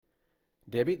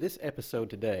Debbie, this episode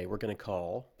today we're going to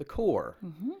call the core.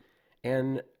 Mm-hmm.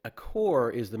 And a core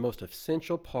is the most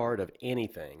essential part of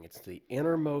anything. It's the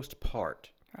innermost part.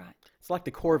 Right. It's like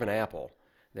the core of an apple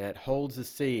that holds the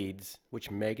seeds which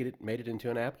made it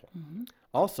into an apple. Mm-hmm.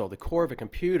 Also, the core of a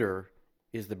computer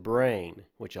is the brain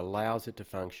which allows it to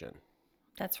function.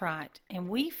 That's right. And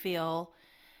we feel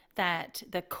that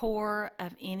the core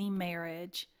of any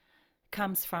marriage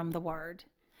comes from the Word.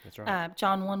 That's right.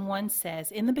 John 1:1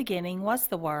 says, "In the beginning was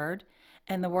the Word,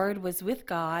 and the Word was with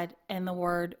God, and the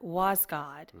Word was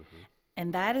God." Mm-hmm.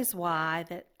 And that is why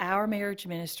that our marriage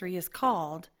ministry is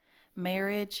called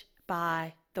Marriage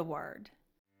by the Word.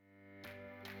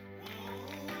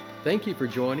 Thank you for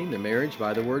joining the Marriage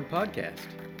by the Word podcast.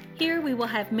 Here we will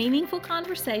have meaningful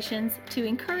conversations to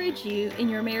encourage you in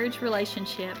your marriage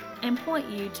relationship and point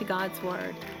you to God's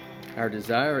Word. Our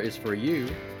desire is for you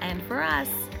And for us,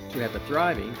 to have a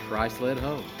thriving, Christ-led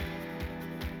home.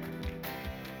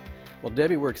 Well,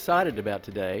 Debbie, we're excited about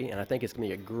today, and I think it's going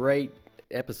to be a great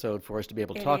episode for us to be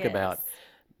able to talk about.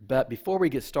 But before we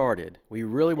get started, we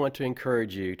really want to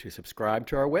encourage you to subscribe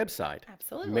to our website,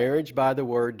 Absolutely.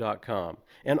 marriagebytheword.com,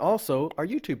 and also our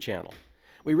YouTube channel.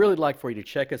 We really like for you to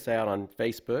check us out on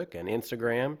Facebook and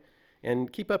Instagram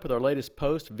and keep up with our latest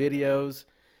posts, videos,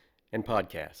 and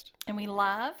podcasts. And we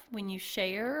love when you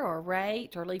share or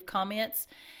rate or leave comments.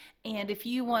 And if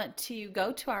you want to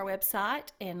go to our website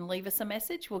and leave us a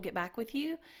message, we'll get back with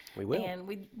you. We will. And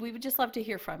we would just love to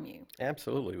hear from you.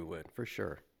 Absolutely, we would, for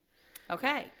sure.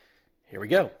 Okay, Here we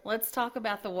go. let's talk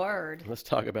about the Word. Let's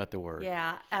talk about the Word.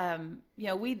 Yeah,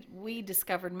 we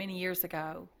discovered many years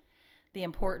ago the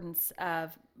importance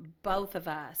of both of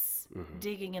us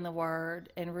digging in the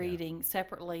Word and reading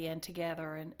separately and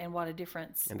together, and what a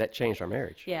difference. And that changed our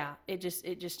marriage. Yeah, it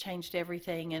just changed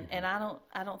everything, and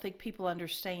I don't think people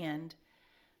understand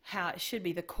how it should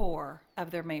be the core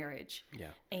of their marriage.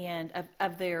 Yeah. And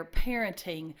of their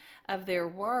parenting, of their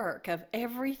work, of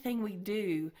everything we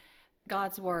do.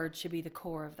 God's Word should be the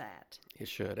core of that. It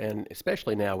should. And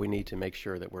especially now, we need to make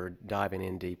sure that we're diving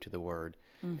in deep to the Word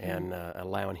and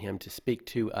allowing Him to speak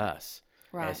to us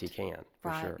as He can, for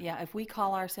Right. sure. Yeah. If we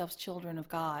call ourselves children of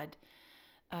God,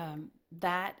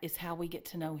 that is how we get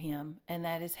to know Him, and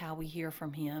that is how we hear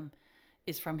from Him,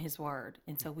 is from His Word.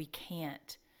 And so we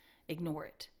can't ignore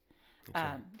it.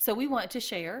 So we want to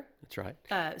share That's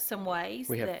right. some ways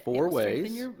We have that four it will strengthen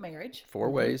ways. your marriage. 4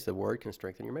 ways the Word can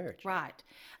strengthen your marriage. Right.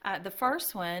 The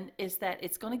first one is that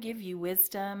it's going to give you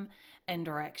wisdom and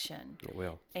direction. It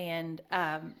will. And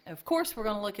of course, we're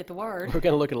going to look at the Word. We're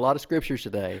going to look at a lot of scriptures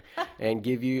today and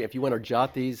give you, if you want to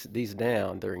jot these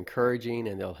down, they're encouraging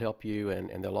and they'll help you,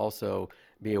 and they'll also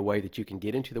be a way that you can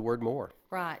get into the Word more.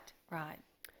 Right, right.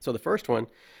 So the first one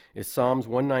is Psalms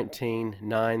 119,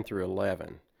 9 through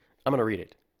 11. I'm going to read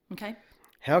it. Okay.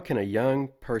 How can a young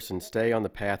person stay on the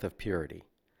path of purity?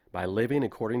 By living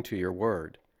according to your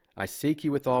word. I seek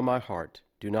you with all my heart.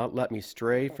 Do not let me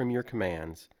stray from your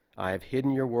commands. I have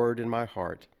hidden your word in my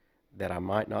heart, that I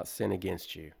might not sin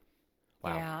against you.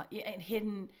 Wow. Yeah, and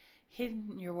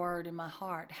hidden your Word in my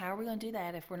heart. How are we going to do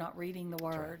that if we're not reading the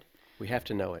Word? We have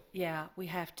to know it. Yeah, we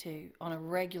have to on a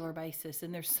regular basis,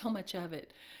 and there's so much of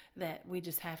it that we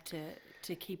just have to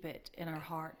keep it in our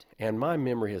heart. And my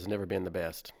memory has never been the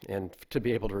best, and to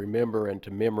be able to remember and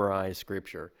to memorize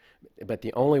Scripture. But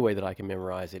the only way that I can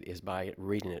memorize it is by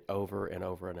reading it over and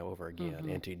over and over again,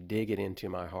 and to dig it into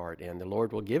my heart. And the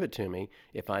Lord will give it to me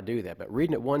if I do that. But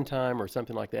reading it one time or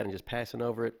something like that and just passing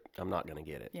over it, I'm not going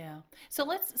to get it. Yeah. So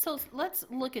let's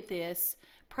look at this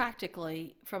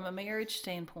practically from a marriage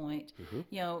standpoint.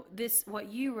 This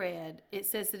what you read, it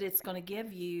says that it's going to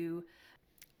give you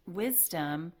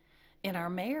wisdom in our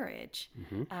marriage.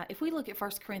 If we look at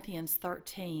 1 Corinthians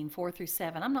 13, 4 through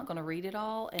 7, I'm not going to read it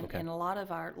all, and a lot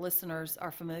of our listeners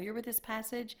are familiar with this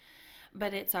passage,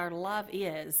 but it's our love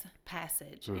is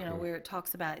passage, where it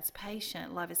talks about it's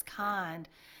patient, love is kind,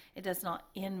 it does not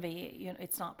envy,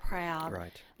 it's not proud.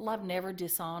 Right. Love never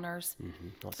dishonors.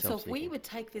 Not So if we self-seeking. would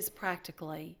take this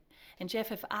practically, and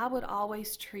Jeff, if I would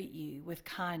always treat you with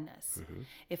kindness,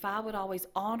 if I would always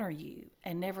honor you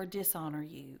and never dishonor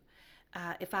you,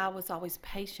 if I was always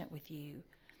patient with you,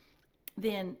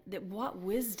 then what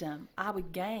wisdom I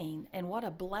would gain and what a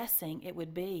blessing it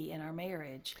would be in our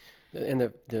marriage. And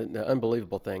the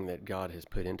unbelievable thing that God has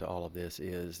put into all of this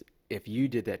is if you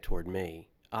did that toward me,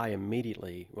 I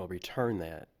immediately will return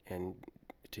that and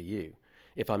to you.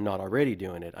 If I'm not already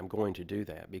doing it, I'm going to do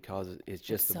that because it's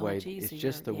just It's the so way much it's easier,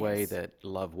 just the way yes. that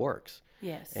love works.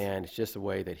 Yes. And it's just the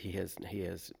way that he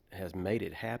has made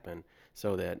it happen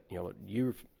so that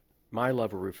my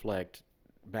love will reflect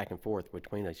back and forth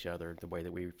between each other the way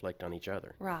that we reflect on each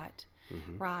other. Right.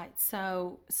 right?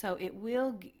 So it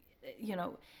will, you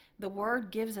know, the word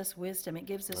gives us wisdom. It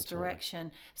gives us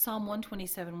direction. Psalm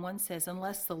 127:1 says,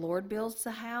 "Unless the Lord builds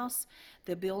the house,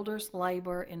 the builders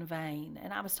labor in vain."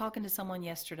 And I was talking to someone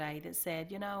yesterday that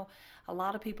said, you know, a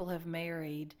lot of people have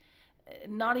married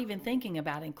not even thinking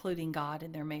about including God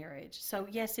in their marriage. So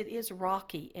yes, it is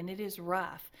rocky and it is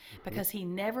rough because he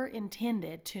never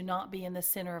intended to not be in the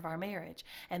center of our marriage.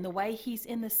 And the way he's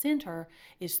in the center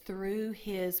is through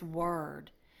his word.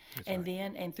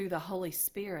 And through the Holy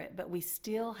Spirit, but we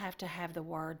still have to have the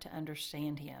word to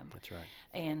understand him. That's right.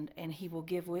 And he will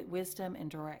give wisdom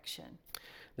and direction.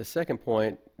 The second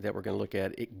point that we're going to look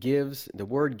at, the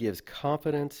word gives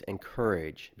confidence and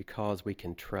courage because we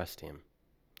can trust him.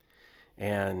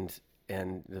 And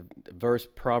the verse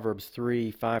Proverbs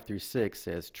 3:5-6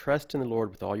 says, "Trust in the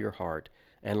Lord with all your heart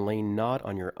and lean not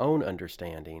on your own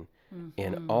understanding.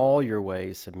 In all your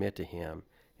ways submit to him,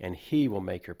 and he will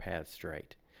make your path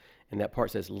straight." And that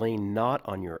part says, lean not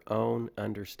on your own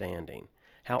understanding.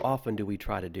 How often do we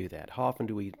try to do that? How often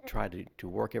do we try to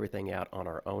work everything out on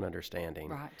our own understanding,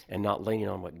 right, and not leaning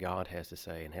on what God has to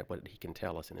say and what he can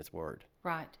tell us in his word?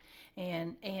 Right.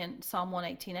 And Psalm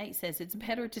 118:8 says it's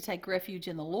better to take refuge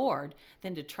in the Lord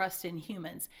than to trust in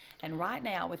humans. And right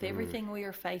now, with everything we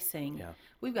are facing,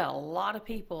 we've got a lot of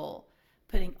people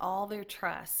putting all their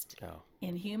trust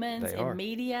in humans, in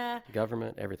media,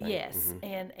 government, everything. Yes,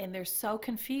 and they're so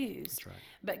confused. That's right.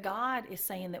 But God is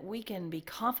saying that we can be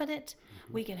confident,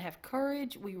 we can have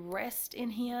courage, we rest in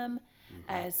him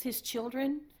as his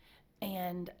children,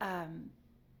 and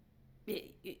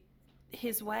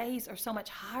his ways are so much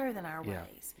higher than our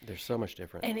ways. They're so much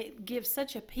different. And it gives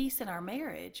such a peace in our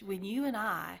marriage when you and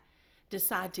I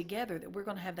decide together that we're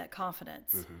going to have that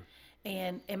confidence.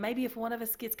 And maybe if one of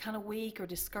us gets kind of weak or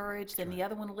discouraged, then the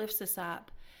other one lifts us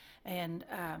up. And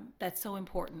that's so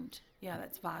important. Yeah,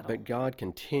 that's vital. But God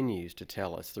continues to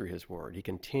tell us through his word. He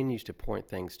continues to point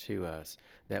things to us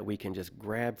that we can just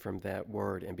grab from that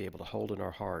word and be able to hold in our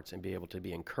hearts and be able to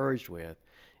be encouraged with,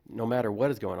 no matter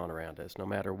what is going on around us, no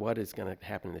matter what is going to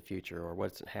happen in the future or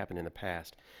what's happened in the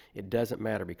past. It doesn't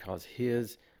matter because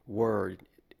his word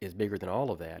is bigger than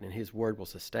all of that, and his word will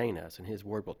sustain us, and his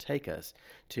word will take us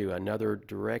to another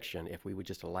direction if we would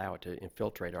just allow it to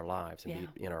infiltrate our lives and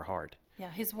be in our heart.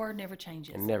 Yeah, his word never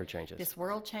changes. It never changes. This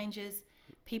world changes,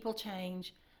 people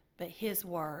change, but his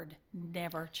word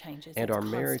never changes. And it's our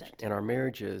marriage constant. and our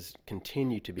marriages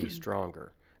continue to be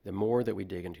stronger. The more that we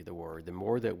dig into the word, the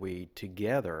more that we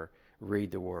together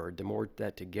read the word, the more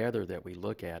that together that we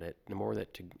look at it, the more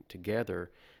that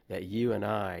together that you and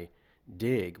I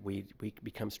dig, we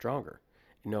become stronger.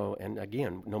 You know, and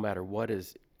again, no matter what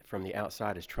is from the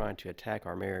outside is trying to attack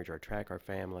our marriage or attack our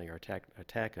family or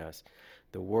attack us,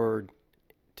 the word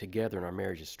together in our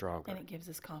marriage is stronger. And it gives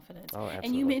us confidence. Oh, absolutely.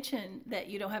 And you mentioned that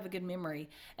you don't have a good memory.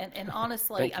 And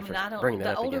honestly, I mean, I don't, bringing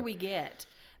that the up older again. we get,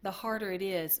 the harder it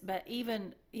is. But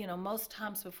even, you know, most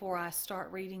times before I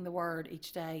start reading the word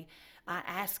each day, I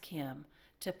ask him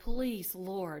to please,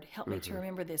 Lord, help me to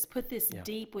remember this. Put this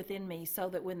deep within me so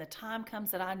that when the time comes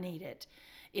that I need it,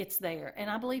 it's there. And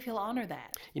I believe he'll honor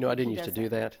that. You know, I didn't used to do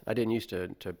that. I didn't used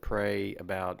to pray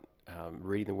about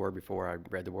reading the word before I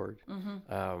read the word.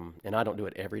 And I don't do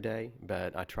it every day,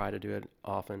 but I try to do it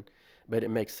often. But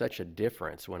it makes such a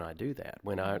difference when I do that.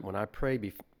 When I pray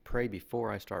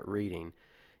before I start reading,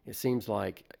 it seems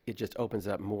like it just opens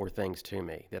up more things to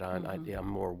me, that I'm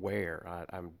more aware,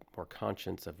 I'm more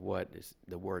conscious of what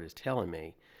the word is telling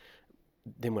me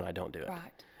than when I don't do it.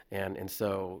 Right. And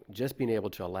so just being able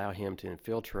to allow him to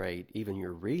infiltrate even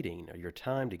your reading or your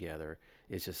time together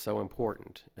is just so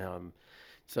important.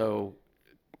 So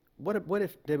what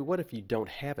if, David, what if you don't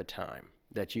have a time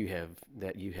that you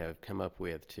have come up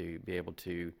with to be able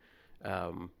to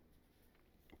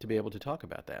talk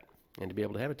about that and to be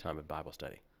able to have a time of Bible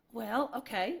study? Well,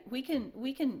 okay, we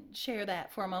can share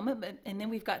that for a moment, and then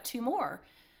we've got two more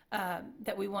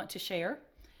that we want to share.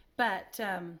 But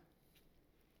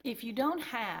if you don't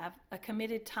have a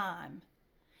committed time,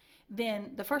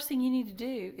 then the first thing you need to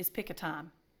do is pick a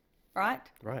time, right?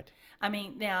 Right. I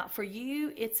mean, now for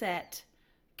you, it's at,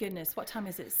 goodness, what time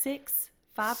is it?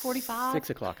 5:45? 6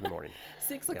 o'clock in the morning.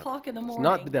 6 o'clock in the morning.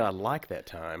 It's not that I like that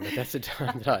time, but that's the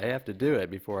time that I have to do it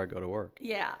before I go to work.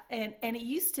 Yeah, and it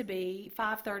used to be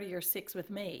 5:30 or 6 with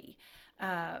me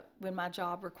when my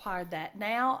job required that.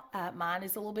 Now mine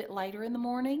is a little bit later in the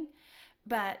morning,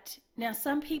 but now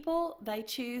some people, they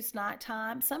choose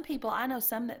nighttime. Some people, I know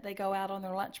some that they go out on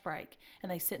their lunch break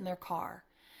and they sit in their car.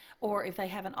 Or if they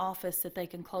have an office that they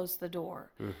can close the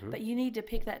door. But you need to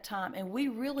pick that time. And we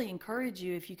really encourage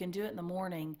you, if you can do it in the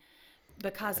morning,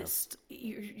 because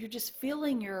you're just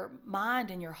filling your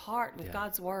mind and your heart with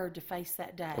God's word to face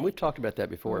that day. And we've talked about that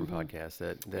before in podcasts,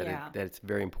 that Yeah. that it's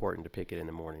very important to pick it in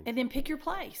the morning. And then pick your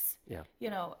place. Yeah.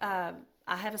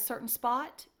 I have a certain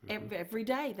spot every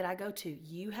day that I go to.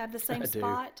 You have the same I do.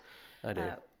 spot. I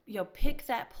do. Pick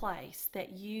that place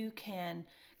that you can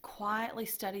quietly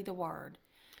study the word.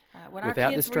 When Without our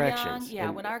kids were distractions. young,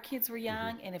 And- when our kids were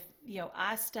young, and if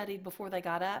I studied before they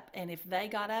got up, and if they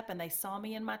got up and they saw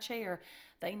me in my chair,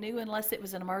 they knew unless it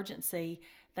was an emergency,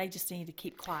 they just needed to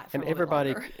keep quiet for And a little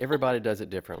bit longer. everybody does it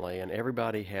differently, and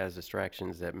everybody has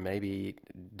distractions that maybe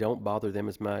don't bother them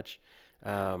as much.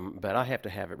 But I have to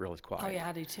have it really quiet. Oh yeah,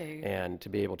 I do too. And to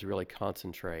be able to really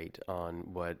concentrate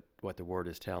on what the Word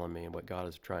is telling me and what God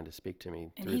is trying to speak to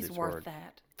me And through He's this worth Word.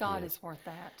 that. God Yes. is worth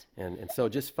that. And so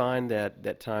just find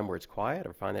that time where it's quiet,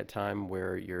 or find that time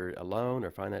where you're alone, or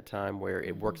find that time where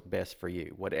it works best for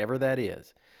you, whatever that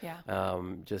is. Yeah.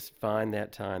 Just find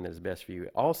that time that is best for you.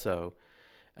 Also,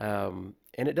 and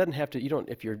it doesn't have to. You don't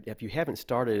if you haven't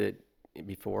started it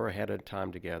before or had a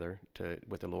time together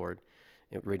with the Lord,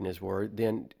 reading His Word,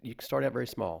 then you can start out very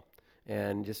small.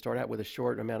 And just start out with a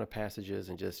short amount of passages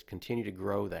and just continue to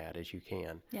grow that as you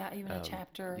can. Yeah, even a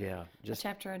chapter. Yeah, A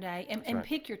chapter a day, and right.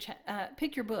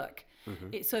 pick your book.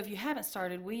 So if you haven't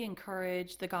started, we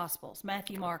encourage the Gospels: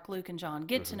 Matthew, Mark, Luke, and John.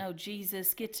 Get to know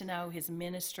Jesus. Get to know His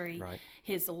ministry, Right.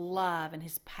 His love, and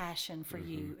His passion for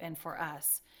you and for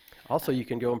us. Also, you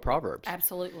can go in Proverbs.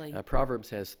 Absolutely.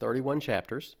 Proverbs has 31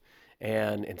 chapters,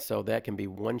 and so that can be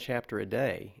one chapter a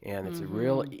day, and it's a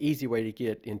real easy way to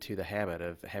get into the habit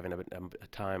of having a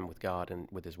time with God and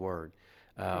with His Word.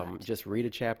 Just read a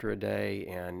chapter a day,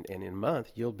 and in a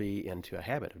month you'll be into a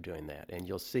habit of doing that, and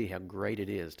you'll see how great it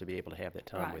is to be able to have that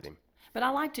time with Him. But I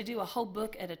like to do a whole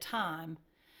book at a time,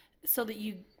 so that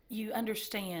you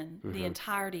understand the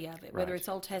entirety of it, whether Right. it's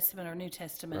Old Testament or New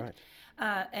Testament. Right.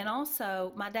 And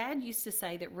also, my dad used to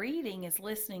say that reading is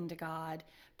listening to God,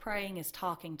 praying is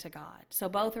talking to God. So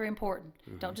both are important.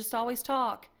 Don't just always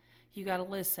talk. You got to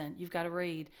listen. You've got to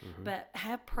read. But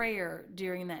have prayer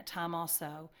during that time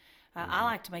also. I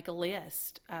like to make a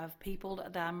list of people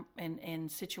that I'm in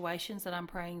situations that I'm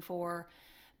praying for,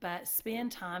 but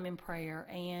spend time in prayer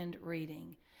and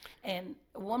reading. And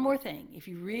one more thing, if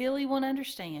you really want to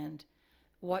understand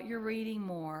what you're reading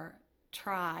more,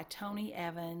 try Tony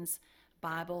Evans'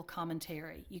 Bible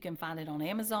commentary. You can find it on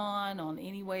Amazon, on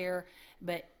anywhere,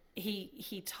 but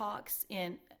he talks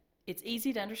it's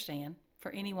easy to understand,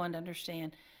 for anyone to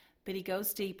understand, but he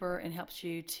goes deeper and helps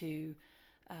you to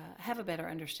have a better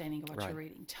understanding of what you're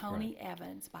reading. Tony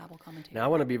Evans' Bible commentary. Now, I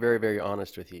want to be very, very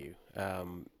honest with you.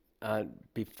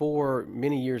 Before,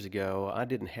 many years ago, I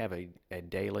didn't have a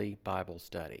daily Bible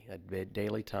study, a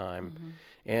daily time.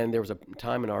 And there was a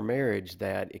time in our marriage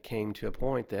that it came to a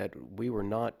point that we were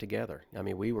not together. I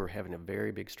mean, we were having a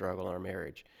very big struggle in our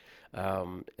marriage,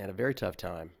 and a very tough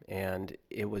time. And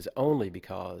it was only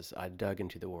because I dug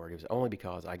into the Word. It was only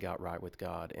because I got right with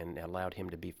God and allowed Him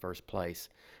to be first place,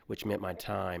 which meant my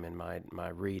time and my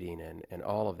reading and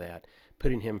all of that.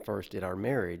 Putting Him first in our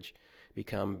marriage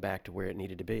become back to where it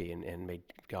needed to be, and made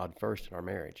God first in our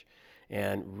marriage.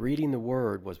 And reading the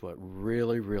Word was what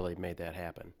really, really made that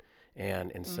happen.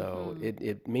 And so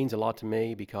it means a lot to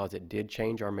me, because it did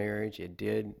change our marriage. It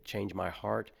did change my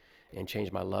heart and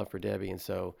change my love for Debbie. And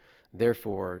so,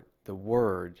 therefore, the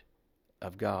Word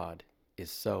of God is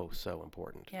so, so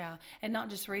important. Yeah, and not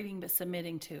just reading, but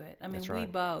submitting to it. I mean, That's we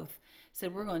right. both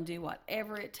said we're going to do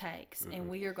whatever it takes, and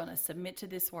we are going to submit to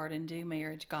this Word and do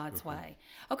marriage God's way.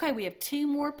 Okay, we have 2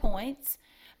 more points,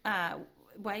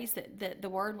 ways that the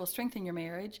Word will strengthen your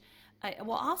marriage. It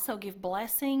will also give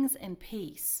blessings and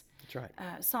peace. That's right.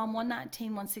 Psalm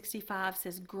 119, 165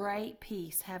 says, "Great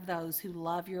peace have those who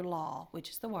love your law," which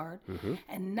is the Word,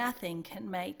 "and nothing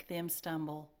can make them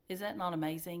stumble." Is that not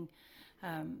amazing?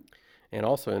 And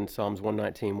also in Psalms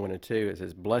 119, 1 and 2, it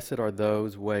says, blessed are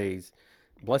those whose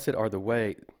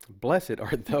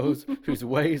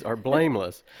ways are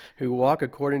blameless, who walk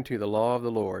according to the law of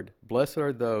the Lord. Blessed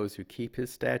are those who keep His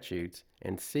statutes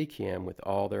and seek Him with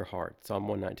all their heart. Psalm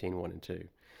 119, 1 and 2.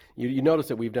 You notice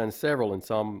that we've done several in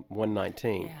Psalm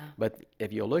 119, Yeah. but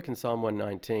if you look in Psalm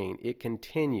 119, it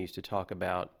continues to talk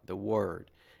about the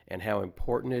Word and how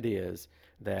important it is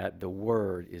that the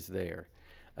Word is there.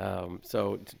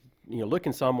 Look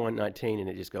in Psalm 119, and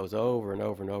it just goes over and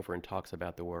over and over and talks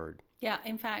about the Word. Yeah,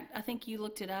 in fact, I think you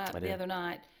looked it up the other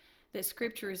night, that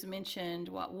Scripture is mentioned,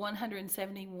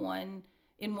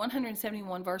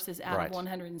 171 verses out Right. of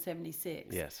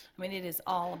 176. Yes. I mean, it is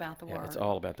all about the Yeah, Word. it's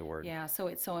all about the Word. Yeah, so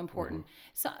it's so important.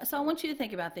 So I want you to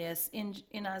think about this.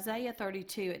 In Isaiah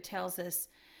 32, it tells us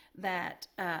that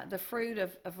the fruit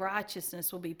of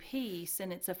righteousness will be peace,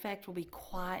 and its effect will be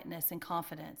quietness and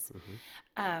confidence.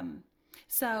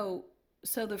 So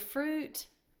the fruit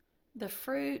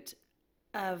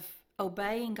of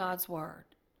obeying God's word,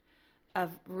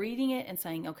 of reading it and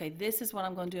saying, okay, this is what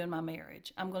I'm going to do in my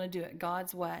marriage. I'm going to do it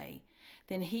God's way.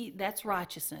 Then that's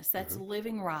righteousness. That's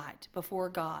living right before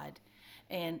God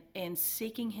and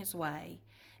seeking his way.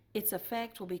 Its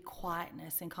effect will be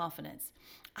quietness and confidence.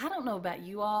 I don't know about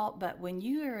you all, but when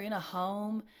you are in a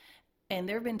home, and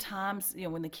there have been times,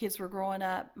 when the kids were growing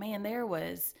up, man, there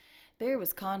was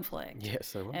conflict.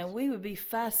 Yes, there was. And we would be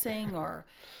fussing or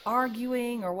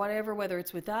arguing or whatever, whether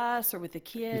it's with us or with the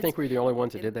kids. You think we're the only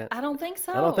ones that did that? I don't think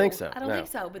so. I don't think so. I don't No. think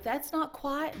so. But that's not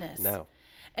quietness. No.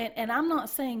 And I'm not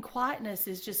saying quietness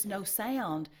is just no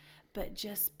sound, but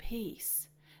just peace.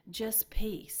 Just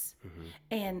peace.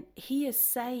 And he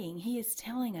is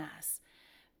telling us,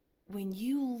 when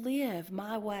you live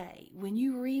my way, when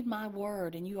you read my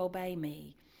word and you obey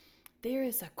me, there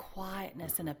is a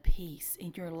quietness and a peace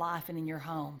in your life and in your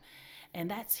home. And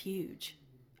that's huge.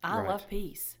 I Right. love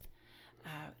peace.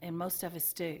 And most of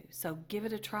us do. So give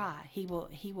it a try. He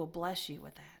will bless you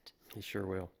with that. He sure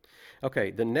will.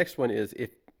 Okay, the next one is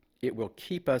if it will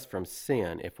keep us from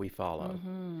sin if we follow.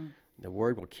 The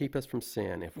word will keep us from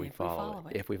sin if we follow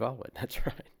it. If we follow it, that's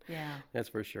right. Yeah. That's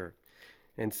for sure.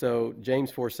 And so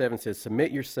James 4:7 says,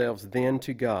 submit yourselves then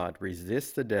to God,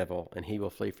 resist the devil, and he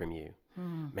will flee from you.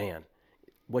 Man,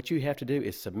 what you have to do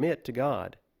is submit to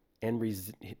God and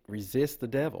resist the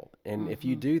devil. And if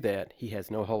you do that, he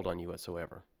has no hold on you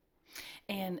whatsoever.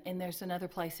 And there's another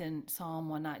place in Psalm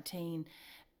 119,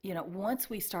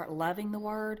 once we start loving the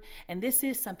word, and this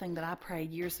is something that I prayed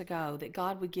years ago, that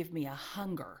God would give me a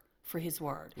hunger for his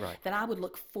word, Right. that I would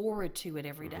look forward to it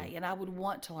every day, and I would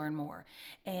want to learn more.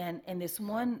 And this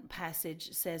one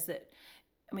passage says that,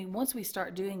 once we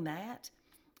start doing that,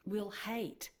 we'll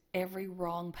hate every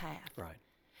wrong path. Right.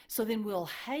 So then we'll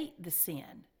hate the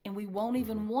sin, and we won't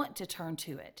even want to turn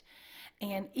to it.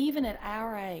 And even at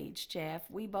our age, Jeff,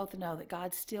 we both know that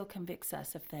God still convicts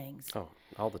us of things. Oh,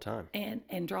 all the time.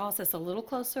 And draws us a little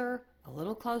closer,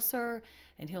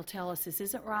 and he'll tell us this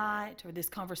isn't right, or this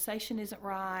conversation isn't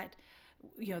right.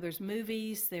 There's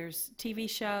movies, there's TV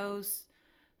shows.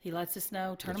 He lets us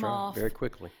know, turn That's them right. off. Very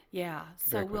quickly. Yeah,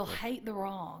 so Very we'll quickly. hate the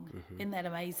wrong. Isn't that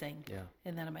amazing? Yeah.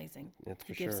 Isn't that amazing? That's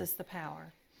He for gives sure. us the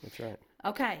power. That's right.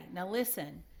 Okay, now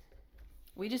listen.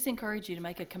 We just encourage you to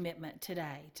make a commitment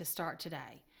today, to start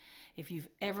today. If you've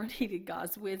ever needed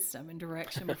God's wisdom and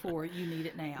direction before, you need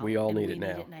it now. We all And need we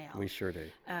it now. We sure do.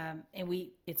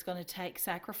 It's going to take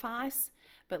sacrifice.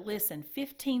 But listen,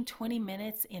 15, 20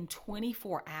 minutes in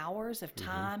 24 hours of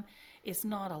time is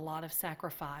not a lot of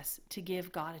sacrifice to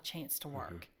give God a chance to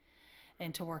work.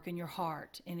 And to work in your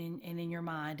heart and in your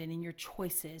mind and in your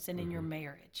choices and in your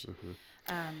marriage.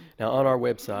 Now, on our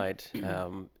website,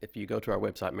 if you go to our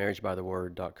website,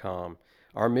 marriagebytheword.com,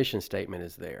 our mission statement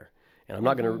is there. And I'm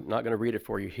not going to read it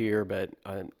for you here, but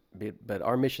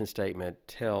our mission statement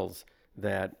tells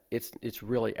that it's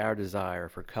really our desire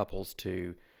for couples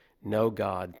to know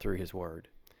God through His Word,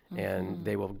 and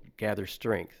they will gather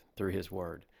strength through His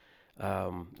Word.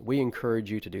 We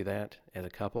encourage you to do that as a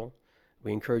couple.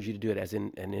 We encourage you to do it as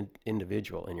an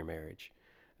individual in your marriage.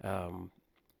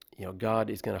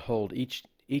 God is going to hold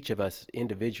each of us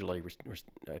individually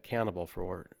accountable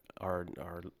for our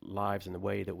lives and the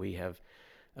way that we have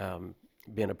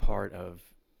been a part of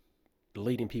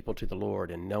leading people to the Lord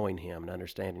and knowing Him and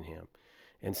understanding Him.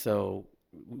 And so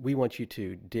we want you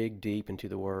to dig deep into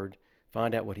the Word,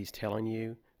 find out what He's telling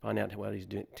you, find out what He's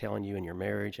telling you in your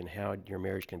marriage, and how your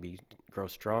marriage can grow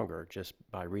stronger just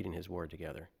by reading His Word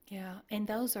together. Yeah, and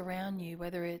those around you,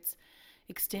 whether it's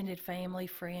extended family,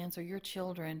 friends, or your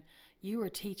children, you are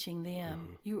teaching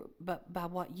them. But by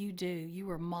what you do, you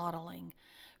are modeling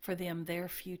for them their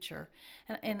future.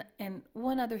 And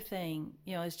one other thing,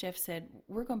 as Jeff said,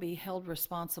 we're going to be held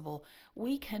responsible.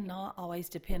 We cannot always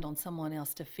depend on someone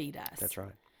else to feed us. That's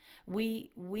right.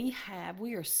 We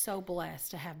are so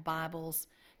blessed to have Bibles,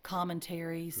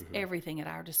 commentaries, everything at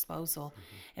our disposal.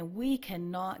 And we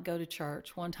cannot go to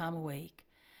church one time a week,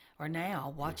 or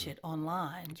now watch it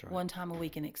online one time a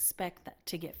week and expect that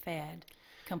to get fed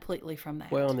completely from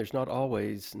that. Well, and there's not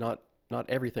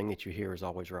everything that you hear is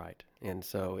always right. And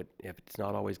so if it's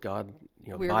not always God,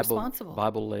 We're responsible.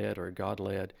 Bible-led or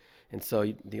God-led. And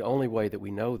so the only way that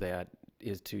we know that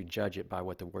is to judge it by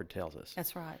what the Word tells us.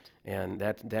 That's right. And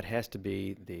that has to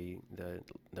be the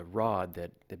rod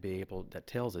that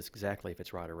tells us exactly if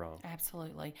it's right or wrong.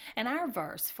 Absolutely. And our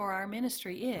verse for our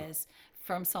ministry is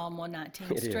from Psalm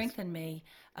 119, It is. strengthen me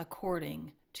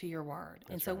according to your word.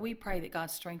 And so we pray that God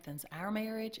strengthens our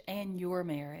marriage and your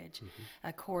marriage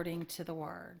according to the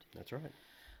word. That's right.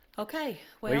 Okay.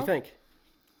 What Well, do you think?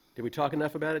 Did we talk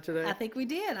enough about it today? I think we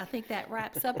did. I think that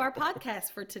wraps up our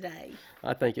podcast for today.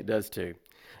 I think it does too.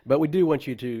 But we do want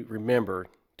you to remember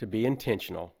to be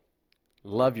intentional,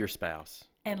 love your spouse.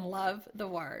 And love the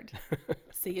word.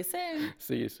 See you soon.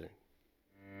 See you soon.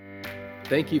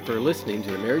 Thank you for listening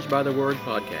to the Marriage by the Word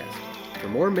podcast. For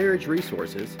more marriage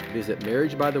resources, visit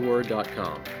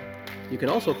marriagebytheword.com. You can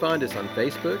also find us on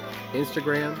Facebook,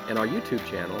 Instagram, and our YouTube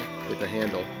channel with the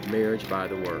handle Marriage by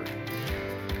the Word.